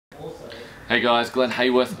Hey guys, Glenn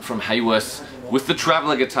Hayworth from Hayworth with the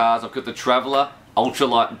Traveller guitars. I've got the Traveller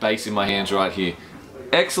UltraLight Bass in my hands right here.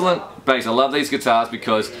 Excellent bass. I love these guitars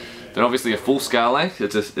because they're obviously a full scale length.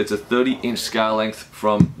 It's a 30-inch scale length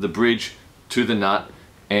from the bridge to the nut,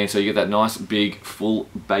 and so you get that nice big full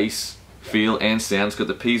bass feel and sound. It's got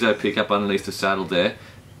the piezo pickup underneath the saddle there,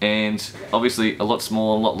 and obviously a lot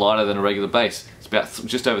smaller, a lot lighter than a regular bass. It's about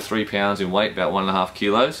just over 3 pounds in weight, about 1.5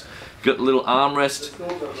 kilos. Got a little armrest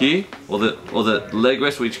here, or the leg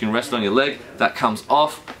rest, which you can rest on your leg. That comes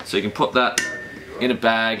off, so you can put that in a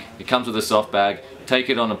bag. It comes with a soft bag. Take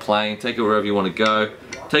it on a plane, take it wherever you want to go.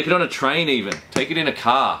 Take it on a train even. Take it in a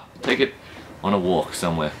car. Take it on a walk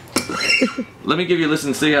somewhere. Let me give you a listen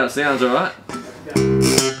and see how it sounds, alright?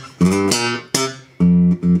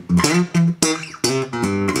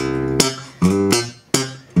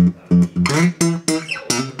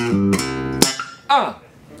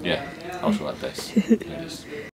 Yeah, UltraLight Bass.